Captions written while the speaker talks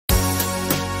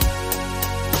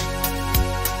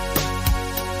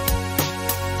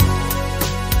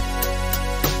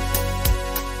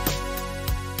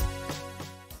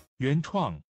原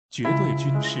创绝对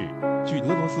军事。据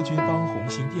俄罗斯军方红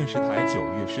星电视台9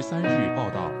月13日报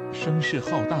道，声势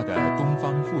浩大的东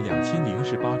方负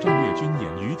2018战略军演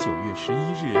于9月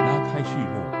11日拉开序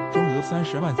幕。中俄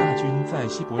30万大军在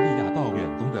西伯利亚到远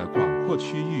东的广阔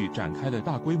区域展开了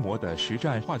大规模的实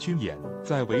战化军演。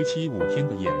在为期5天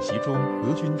的演习中，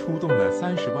俄军出动了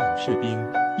30万士兵、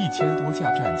1000多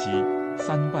架战机、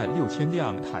3万6000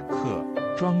辆坦克、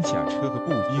装甲车和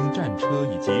步兵战车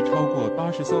以及超过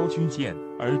80艘军舰，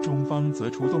而中方则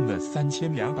出动了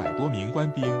3200多名官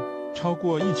兵、超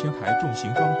过1000台重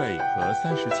型装备和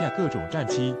30架各种战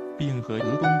机，并和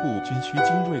俄东部军区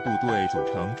精锐部队组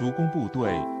成主攻部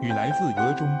队，与来自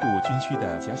俄中部军区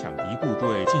的假想敌部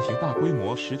队进行大规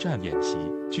模实战演习。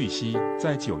据悉，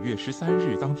在9月13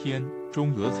日当天，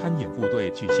中俄参演部队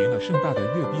举行了盛大的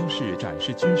阅兵式展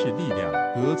示军事力量。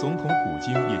俄总统普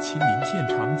京也亲临现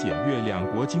场检阅两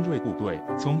国精锐部队。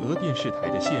从俄电视台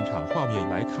的现场画面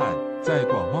来看，在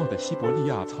广袤的西伯利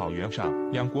亚草原上，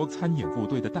两国参演部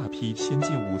队的大批先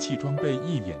进武器装备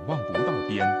一眼望不到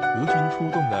边。俄军出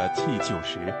动了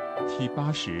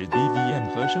T90、T80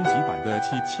 BVM 和升级版的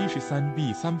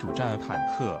T73B3 主战坦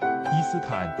克、伊斯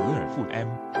坎德尔-M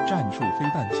战术飞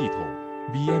弹系统、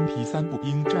BMP3 步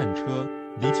兵战车、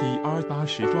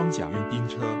BTR-80 装甲运兵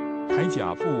车、铠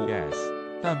甲-S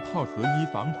弹炮合一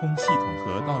防空系统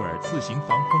和道尔自行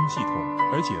防空系统，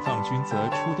而解放军则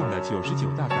出动了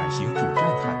99大改型主战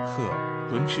坦克、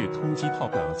轮式突击炮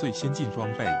等最先进装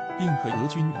备，并和俄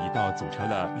军一道组成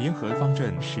了联合方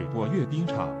阵驶过阅兵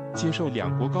场，接受两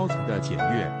国高层的检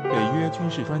阅。北约军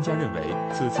事专家认为，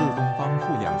此次东方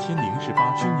负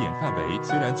2018军演范围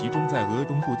虽然集中在俄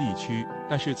东部地区，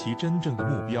但是其真正的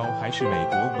目标还是美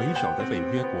国为首的北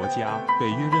约国家。北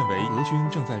约认为俄军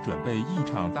正在准备一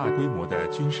场大规模的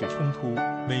军事冲突。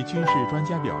美军事专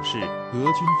家表示，俄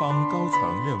军方高层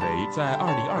认为，在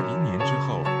2020年之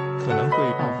后，可能会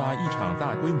爆发一场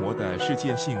大规模的世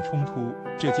界性冲突，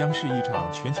这将是一场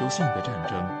全球性的战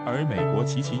争，而美国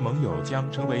及其盟友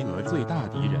将成为俄最大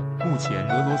敌人。目前，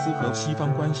俄罗斯和西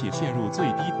方关系陷入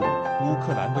最低谷，乌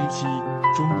克兰危机、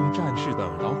中东战事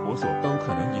等导火索都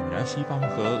可能引燃西方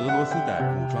和俄罗斯的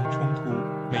武装冲突。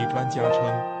美专家称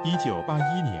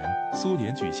，1981年，苏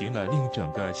联举行了令整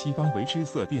个西方为之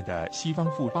色变的西方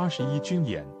负81军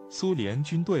演，苏联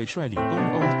军队率领东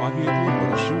欧跨越多国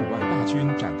的15万大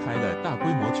军展开了大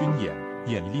规模军演，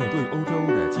演练对欧洲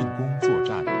的进攻作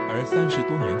战。而30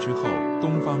多年之后，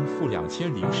东方负2018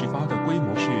的规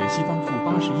模是西方负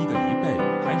81的1倍，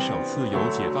还首次有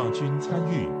解放军参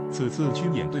与。此次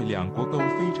军演对两国都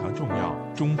非常重要，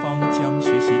中方将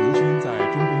学习俄军在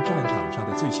中东战场上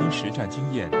的最新实战经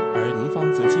验，而俄方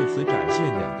则借此展现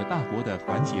两个大国的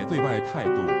团结对外态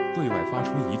度，对外发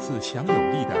出一次强有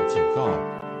力的警告。